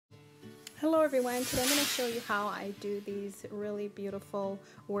Hello everyone, today I'm going to show you how I do these really beautiful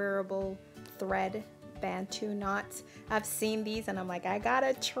wearable thread Bantu knots. I've seen these and I'm like, I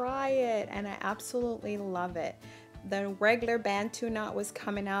gotta try it, and I absolutely love it. The regular Bantu knot was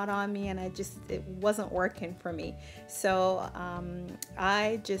coming out on me and it wasn't working for me. So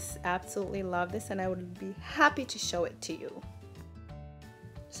I just absolutely love this and I would be happy to show it to you.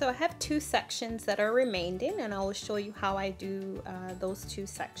 So I have two sections that are remaining and I will show you how I do those two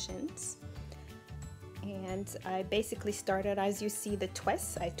sections. And I basically started, as you see, the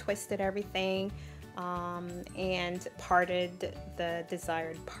twists. I twisted everything and parted the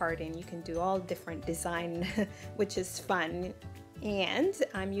desired parting. You can do all different design, which is fun. And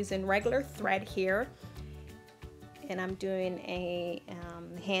I'm using regular thread here, and I'm doing a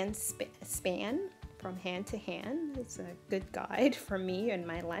hand span from hand to hand. It's a good guide for me and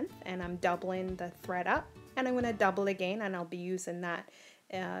my length. And I'm doubling the thread up, and I'm going to double again, and I'll be using that.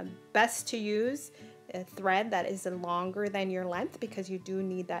 Best to use a thread that is longer than your length because you do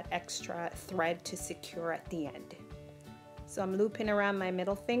need that extra thread to secure at the end. So I'm looping around my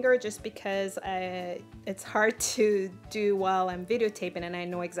middle finger just because it's hard to do while I'm videotaping and I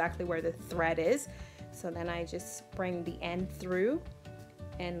know exactly where the thread is. So then I just bring the end through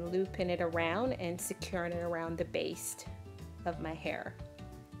and looping it around and securing it around the base of my hair.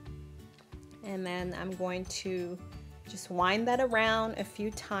 And then I'm going to just wind that around a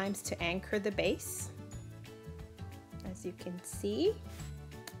few times to anchor the base, as you can see.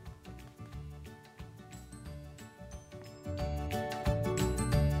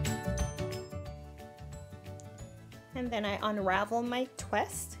 And then I unravel my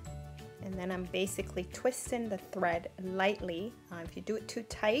twist, and then I'm basically twisting the thread lightly. If you do it too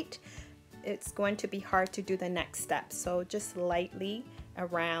tight, it's going to be hard to do the next step. So just lightly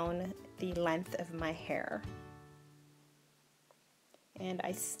around the length of my hair. And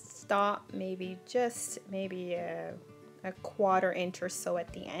I stop maybe a quarter inch or so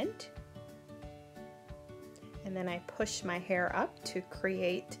at the end. And then I push my hair up to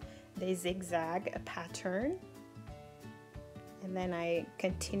create the zigzag pattern. And then I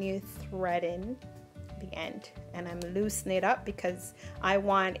continue threading the end. And I'm loosening it up because I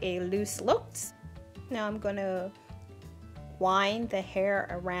want a loose look. Now I'm going to wind the hair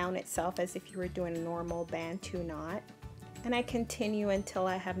around itself as if you were doing a normal Bantu knot. And I continue until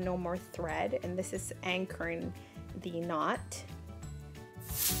I have no more thread, and this is anchoring the knot.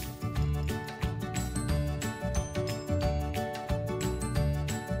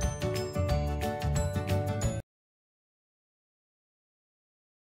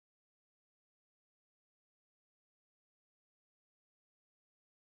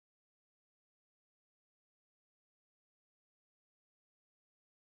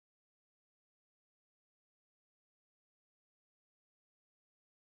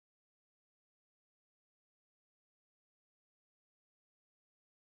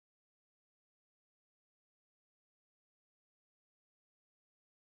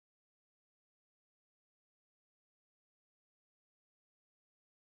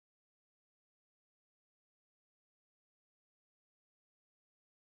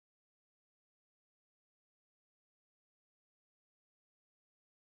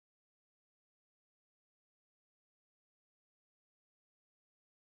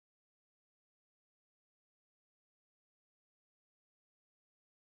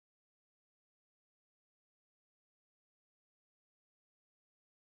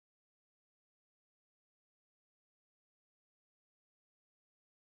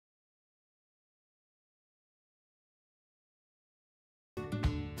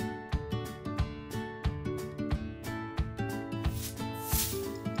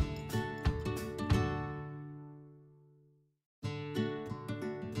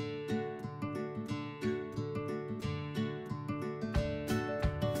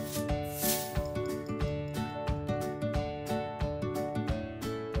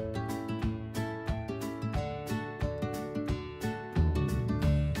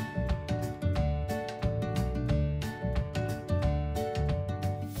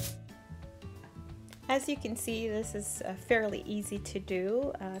 As you can see, this is fairly easy to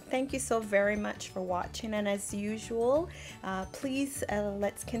do. Thank you so very much for watching, and as usual, please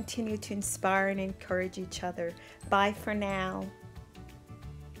let's continue to inspire and encourage each other. Bye for now.